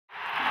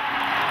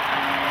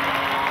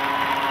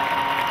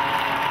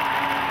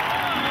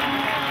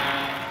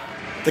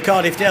The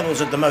Cardiff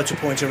Devils at the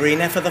Motorpoint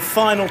Arena for the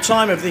final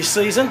time of this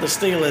season. The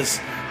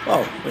Steelers,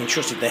 well, we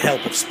entrusted the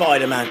help of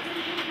Spider-Man.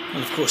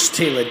 And of course,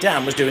 Steeler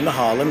Dan was doing the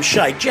Harlem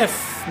Shake.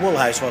 Jeff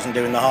Woolhouse wasn't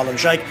doing the Harlem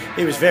Shake.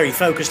 He was very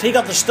focused. He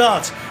got the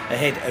start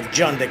ahead of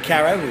John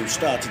DeCaro, who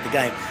started the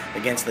game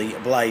against the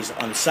Blaze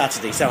on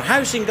Saturday. So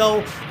House in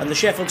goal and the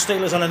Sheffield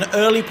Steelers on an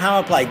early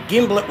power play.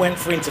 Gimblett went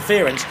for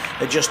interference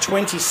at just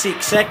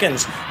 26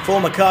 seconds.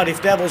 Former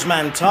Cardiff Devils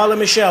man Tyler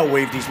Michelle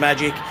weaved his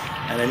magic,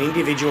 and an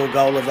individual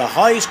goal of the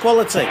highest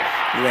quality.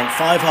 He went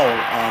 5-hole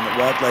on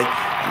Whiteley,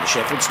 and the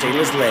Sheffield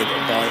Steelers led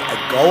by a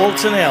goal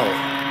to nil.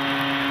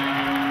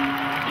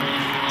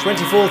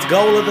 24th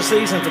goal of the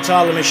season for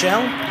Tyler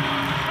Michelle.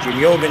 Jim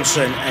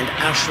Jorgensen and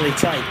Ashley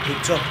Tait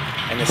picked up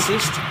an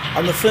assist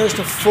on the first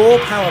of 4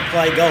 power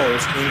play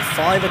goals in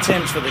 5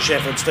 attempts for the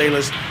Sheffield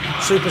Steelers.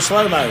 Super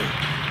slow-mo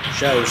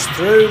shows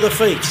through the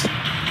feet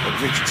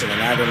of Richardson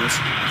and Adams,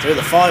 through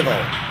the 5-hole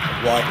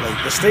of Whiteley.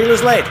 The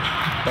Steelers led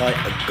by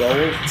a goal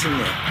to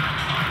nil.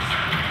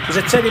 It was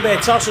a teddy bear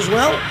toss as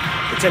well.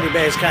 The teddy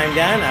bears came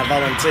down. Our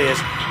volunteers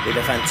did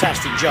a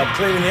fantastic job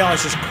clearing the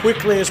ice as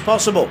quickly as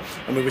possible,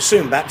 and we were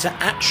soon back to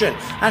action.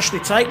 Ashley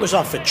Tait was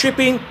off for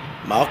tripping.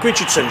 Mark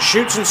Richardson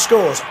shoots and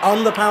scores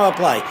on the power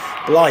play.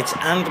 Blight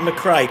and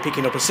McRae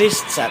picking up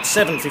assists at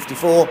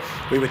 7:54.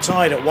 We were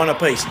tied at 1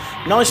 apiece.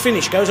 Nice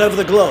finish goes over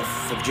the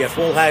glove of Jeff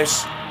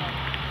Woolhouse,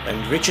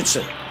 and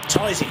Richardson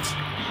ties it.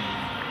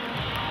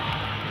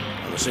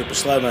 On the super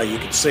slow-mo, you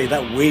can see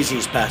that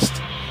whizzes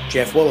past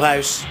Jeff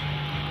Woolhouse.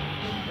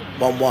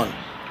 1-1.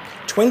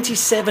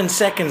 27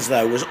 seconds,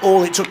 though, was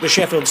all it took the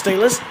Sheffield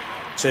Steelers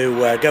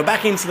to go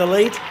back into the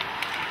lead.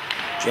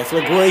 Jeff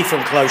Legui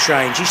from close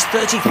range. He's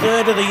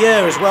 33rd of the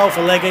year as well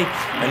for Leggy.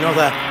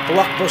 Another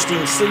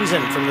blockbusting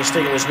season from the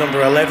Steelers'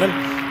 number 11.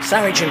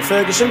 Sarich and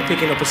Ferguson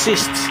picking up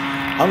assists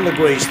on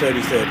Legui's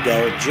 33rd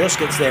goal. Just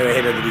gets there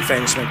ahead of the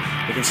defenceman.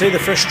 You can see the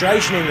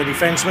frustration in the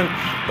defenceman,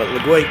 but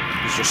Legui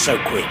is just so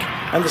quick.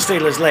 And the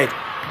Steelers led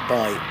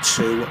by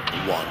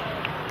 2-1.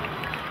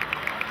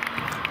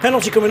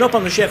 Penalty coming up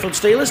on the Sheffield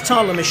Steelers.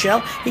 Tyler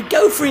Michelle, he'd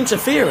go for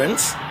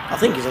interference. I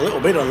think he's a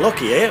little bit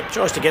unlucky here.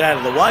 Tries to get out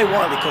of the way.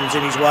 Whiteley comes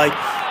in his way,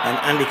 and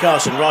Andy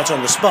Carson, right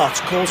on the spot,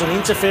 calls an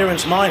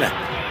interference minor.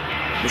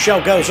 Michelle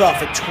goes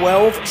off at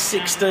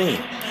 12:16.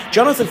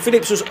 Jonathan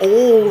Phillips was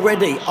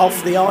already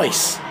off the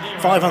ice.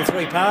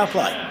 5-on-3 power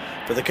play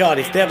for the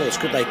Cardiff Devils.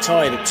 Could they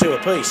tie it at 2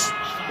 apiece?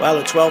 Well,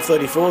 at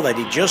 12:34 they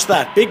did just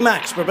that. Big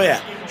Max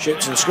Brabea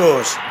shoots and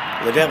scores.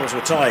 The Devils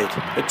were tied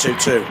at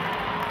 2-2.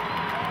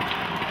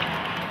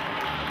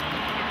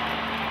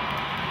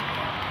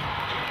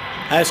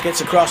 House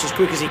gets across as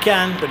quick as he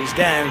can, but he's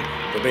down.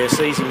 Brabea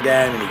sees him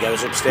down and he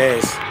goes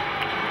upstairs.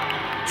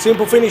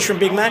 Simple finish from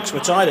Big Max. We're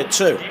tied at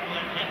 2.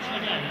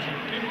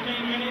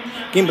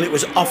 Gimblett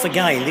was off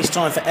again, this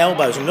time for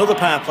elbows. Another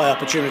power play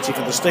opportunity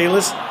for the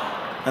Steelers,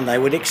 and they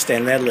would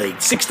extend their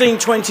lead.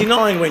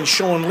 16:29 when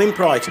Sean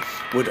Limpright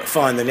would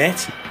find the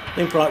net.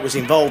 Limpright was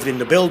involved in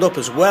the build-up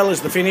as well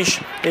as the finish.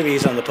 Here he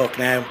is on the puck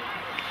now.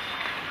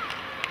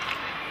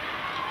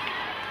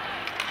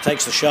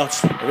 Takes the shot,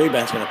 the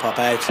rebound's going to pop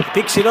out, he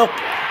picks it up,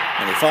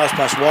 and he fires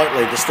past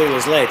Whiteley. The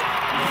Steelers led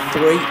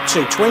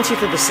 3-2.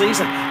 20th of the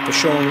season for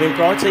Sean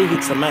Limpright. He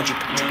hits the magic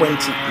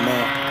 20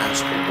 mark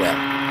as well.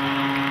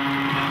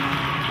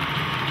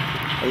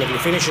 A lovely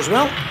finish as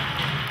well.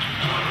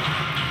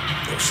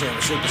 You'll see on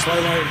the super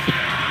slow-mo,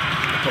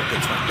 the puck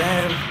gets back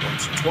down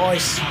once and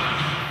twice.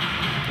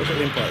 Look at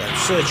Limpright though,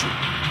 searching,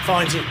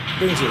 finds it,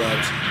 brings it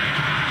out,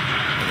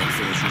 and then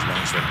finishes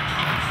nicely.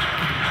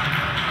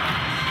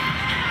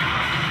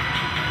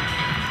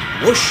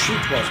 Whoosh,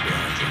 it was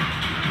behind you.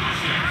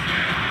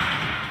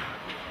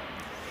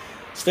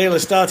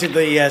 Steelers started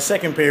the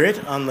second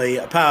period on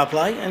the power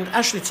play, and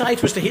Ashley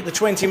Tait was to hit the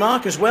 20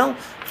 mark as well.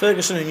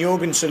 Ferguson and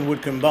Jorgensen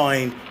would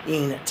combine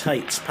in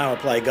Tait's power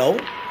play goal.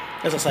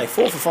 As I say,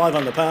 4 for 5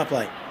 on the power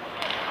play.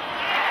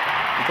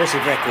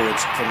 Impressive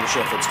records from the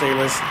Sheffield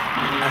Steelers.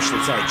 Ashley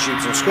Tait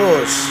shoots and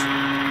scores.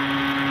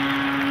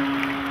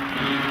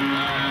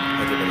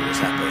 Everybody was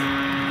happy.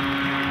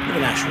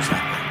 Even Ash was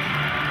happy.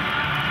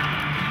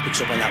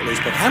 Picks up on that loose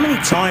puck. How many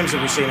times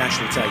have we seen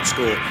Ashley Tait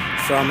score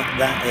from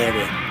that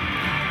area?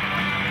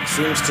 He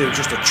seems to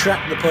just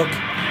attract the puck.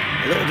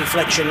 A little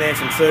deflection there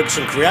from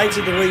Ferguson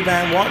created the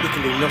rebound. Whiteley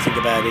can do nothing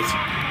about it.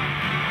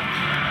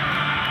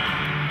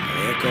 And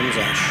here comes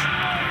Ash.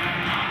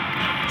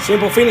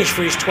 Simple finish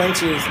for his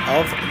 20th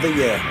of the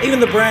year. Even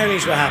the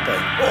Brownies were happy.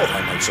 Oh,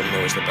 they made some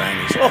noise, the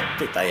Brownies. Oh,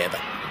 did they ever.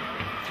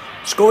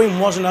 Scoring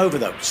wasn't over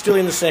though. Still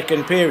in the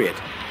second period.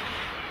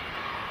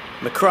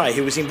 McRae,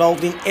 who was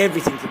involved in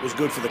everything that was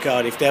good for the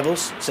Cardiff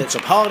Devils, sets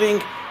up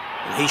Harding,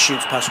 and he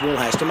shoots past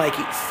Woolhouse to make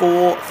it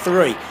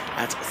 4-3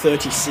 at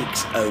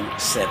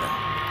 36:07.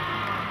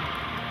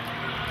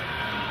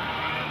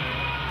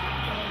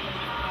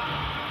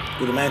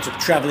 Good amount of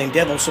travelling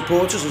Devil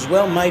supporters as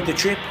well made the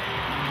trip.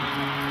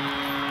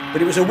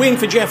 But it was a win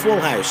for Jeff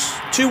Woolhouse.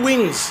 2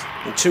 wins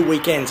in 2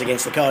 weekends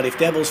against the Cardiff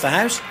Devils for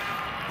House.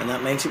 And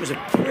that meant it was a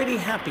pretty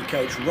happy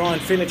coach, Ryan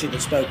Finnerty,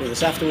 that spoke with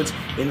us afterwards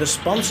in the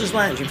Sponsors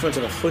Lounge in front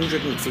of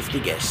 150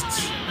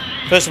 guests.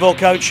 First of all,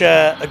 Coach,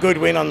 a good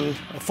win on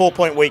a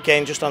 4-point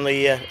weekend just on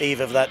the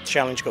eve of that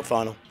Challenge Cup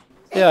final.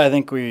 Yeah, I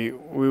think we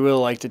would have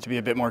liked it to be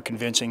a bit more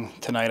convincing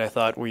tonight. I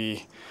think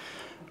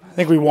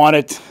we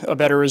wanted a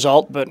better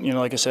result, but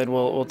like I said,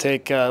 we'll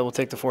take the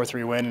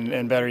 4-3 win,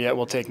 and better yet,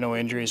 we'll take no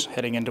injuries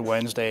heading into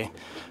Wednesday.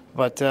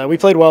 But we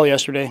played well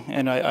yesterday,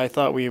 and I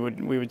thought we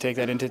would take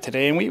that into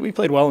today. And we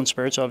played well in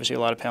spurts. Obviously,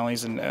 a lot of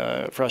penalties and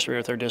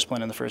frustrated with our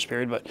discipline in the first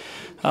period. But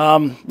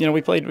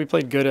we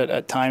played good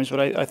at times. But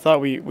I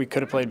thought we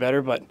could have played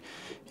better. But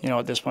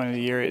at this point of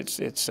the year,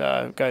 it's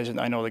guys.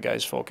 I know the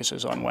guys' focus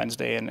is on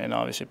Wednesday and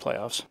obviously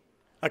playoffs.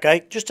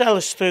 Okay, just tell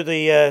us through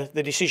the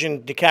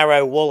decision. De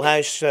Caro,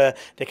 Woolhouse.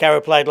 De Caro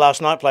played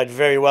last night. Played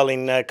very well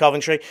in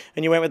Coventry,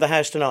 and you went with the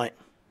House tonight.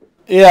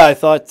 Yeah, I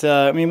thought.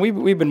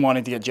 We've been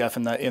wanting to get Jeff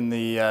in the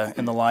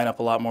lineup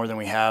a lot more than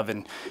we have,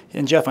 and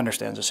Jeff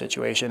understands the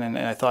situation. And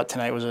I thought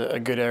tonight was a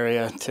good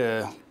area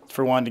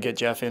for one to get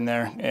Jeff in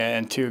there,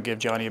 and two, give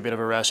Johnny a bit of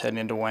a rest heading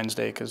into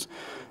Wednesday because.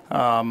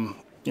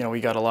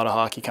 We got a lot of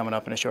hockey coming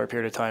up in a short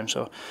period of time,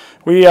 so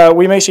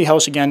we may see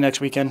House again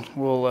next weekend.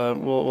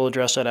 We'll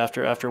address that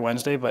after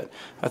Wednesday. But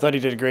I thought he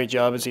did a great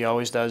job, as he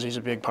always does. He's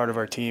a big part of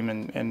our team,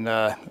 and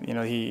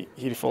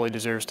he fully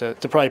deserves to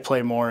probably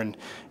play more.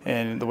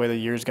 And the way the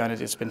year's gone,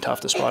 it's been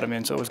tough to spot him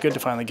in. So it was good to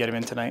finally get him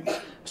in tonight.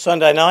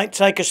 Sunday night,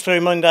 take us through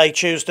Monday,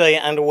 Tuesday,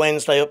 and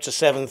Wednesday up to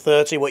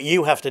 7:30. What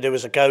you have to do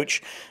as a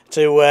coach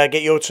to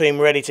get your team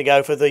ready to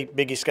go for the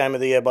biggest game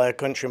of the year by a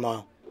country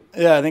mile.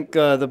 Yeah, I think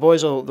the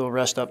boys will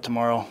rest up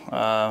tomorrow,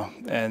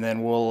 and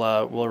then we'll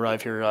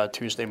arrive here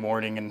Tuesday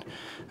morning, and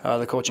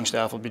the coaching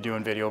staff will be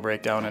doing video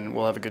breakdown, and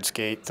we'll have a good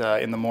skate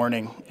in the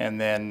morning, and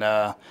then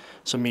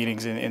some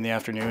meetings in the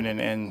afternoon,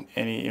 and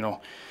any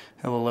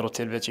little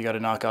tidbits you got to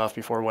knock off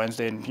before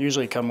Wednesday. And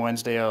usually come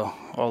Wednesday,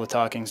 all the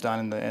talking's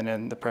done and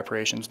then the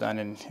preparation's done,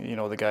 and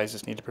the guys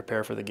just need to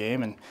prepare for the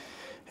game, and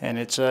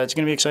it's going to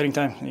be an exciting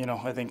time.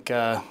 I think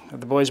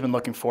the boys have been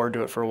looking forward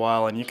to it for a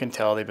while, and you can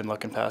tell they've been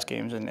looking past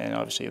games, and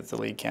obviously the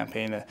league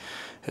campaign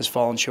has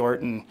fallen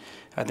short, and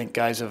I think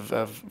guys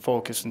have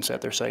focused and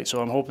set their sights.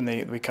 So I'm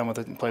hoping we come with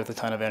it and play with a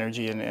ton of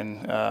energy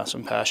and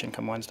some passion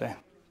come Wednesday.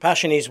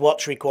 Passion is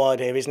what's required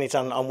here, isn't it?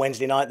 On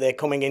Wednesday night, they're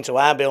coming into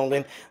our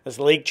building as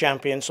league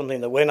champions,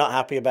 something that we're not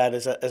happy about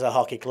as a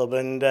hockey club,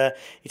 and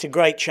it's a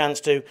great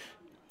chance to.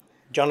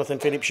 Jonathan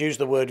Phillips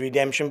used the word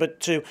redemption, but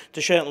to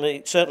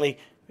certainly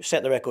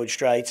set the record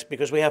straight,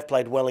 because we have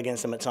played well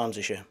against them at times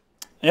this year.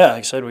 Yeah, like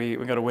I said, we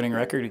got a winning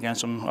record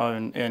against them,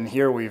 and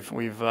here we've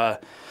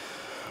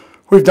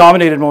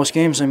dominated most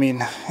games.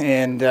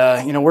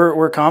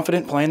 We're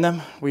confident playing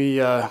them.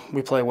 We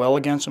play well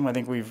against them. I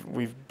think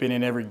we've been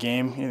in every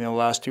game. The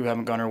last two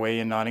haven't gone our way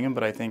in Nottingham,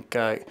 but I think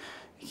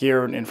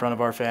here in front of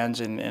our fans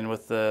and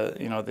with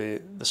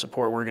the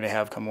support we're going to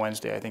have come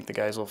Wednesday, I think the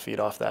guys will feed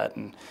off that,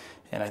 and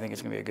I think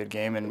it's going to be a good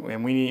game.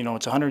 And we,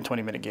 it's a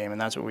 120-minute game, and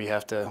that's what we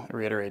have to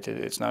reiterate.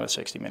 It's not a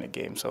 60-minute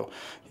game. So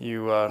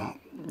you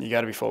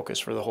got to be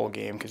focused for the whole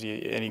game, because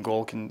any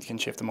goal can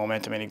shift the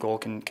momentum. Any goal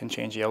can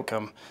change the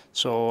outcome.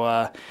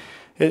 So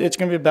it's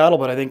going to be a battle,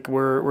 but I think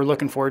we're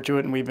looking forward to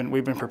it, and we've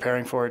been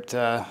preparing for it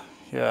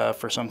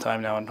for some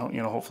time now. And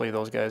hopefully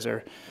those guys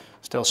are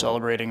still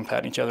celebrating,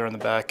 patting each other on the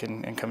back,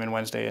 and come in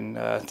Wednesday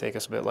and take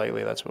us a bit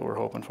lightly. That's what we're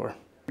hoping for.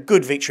 A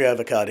good victory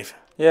over Cardiff.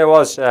 Yeah, it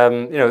was.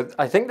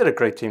 I think they're a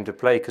great team to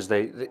play, because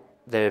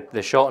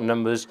they're short in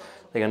numbers,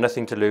 they got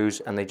nothing to lose,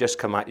 and they just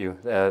come at you.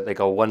 They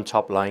got one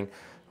top line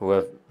who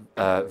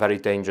are very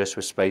dangerous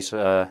with space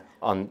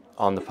on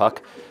the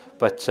puck.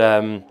 But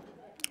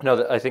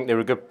I think they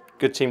were a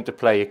good team to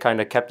play. It kind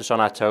of kept us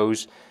on our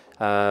toes.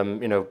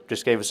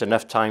 Just gave us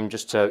enough time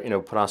just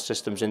to put our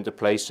systems into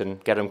place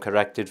and get them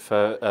corrected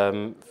for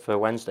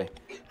Wednesday.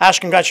 Ash,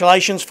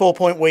 congratulations,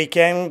 4-point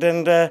weekend,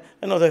 and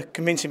another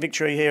convincing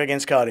victory here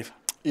against Cardiff.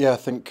 Yeah, I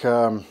think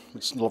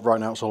right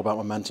now it's all about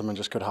momentum and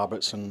just good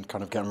habits and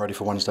kind of getting ready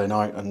for Wednesday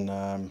night,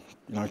 and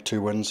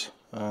 2 wins,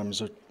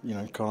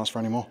 can't ask for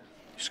any more.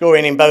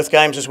 Scoring in both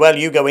games as well.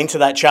 You go into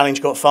that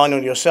Challenge Cup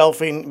final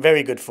yourself in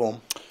very good form.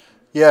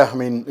 Yeah,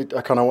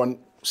 I kind of went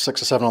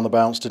 6 or 7 on the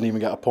bounce, didn't even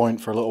get a point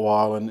for a little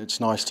while, and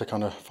it's nice to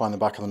kind of find the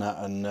back of the net,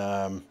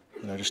 and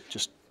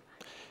just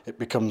it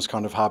becomes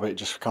kind of habit,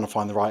 just kind of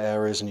find the right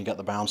areas and you get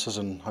the bounces,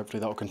 and hopefully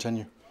that will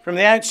continue. From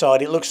the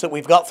outside, it looks that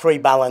we've got 3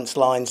 balanced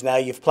lines now.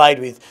 You've played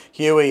with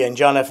Huey and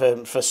Jonah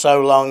for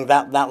so long,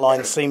 that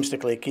line seems to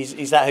click.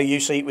 Is that how you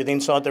see it with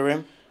inside the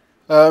room?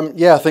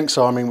 Yeah, I think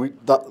so.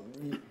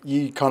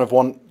 You kind of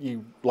want,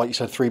 like you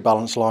said, 3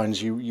 balanced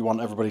lines. You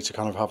want everybody to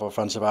kind of have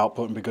offensive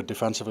output and be good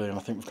defensively, and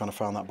I think we've kind of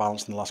found that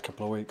balance in the last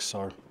couple of weeks.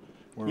 So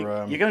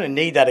you're going to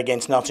need that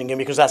against Nottingham,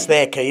 because that's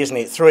their key, isn't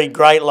it? 3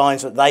 great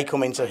lines that they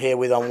come into here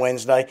with on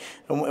Wednesday,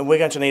 and we're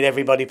going to need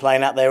everybody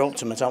playing at their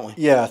ultimate, aren't we?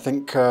 Yeah, I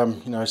think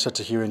I said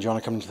to Hugh and John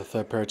coming into the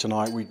third period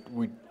tonight,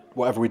 we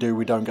whatever we do,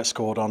 we don't get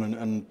scored on,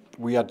 and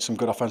we had some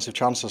good offensive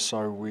chances.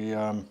 So we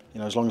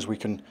as long as we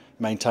can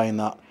maintain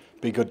that,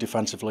 be good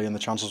defensively, and the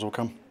chances will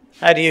come.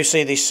 How do you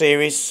see this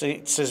series?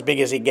 It's as big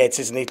as it gets,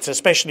 isn't it?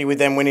 Especially with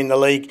them winning the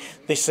league,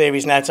 this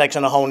series now takes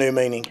on a whole new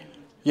meaning.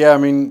 Yeah,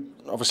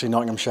 obviously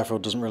Nottingham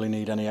Sheffield doesn't really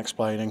need any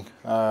explaining.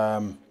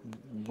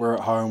 We're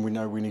at home. We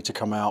know we need to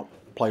come out,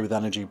 play with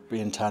energy, be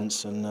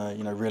intense, and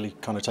really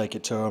kind of take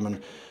it to them.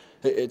 And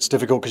it's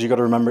difficult because you've got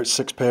to remember it's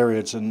 6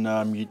 periods, and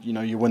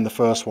you win the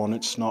first one.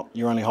 It's not,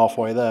 you're only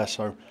halfway there,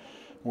 so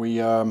we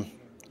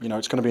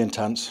it's going to be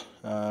intense.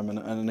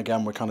 And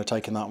again, we're kind of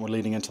taking that and we're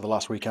leading into the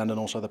last weekend and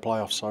also the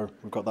playoffs, so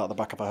we've got that at the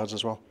back of our heads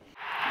as well.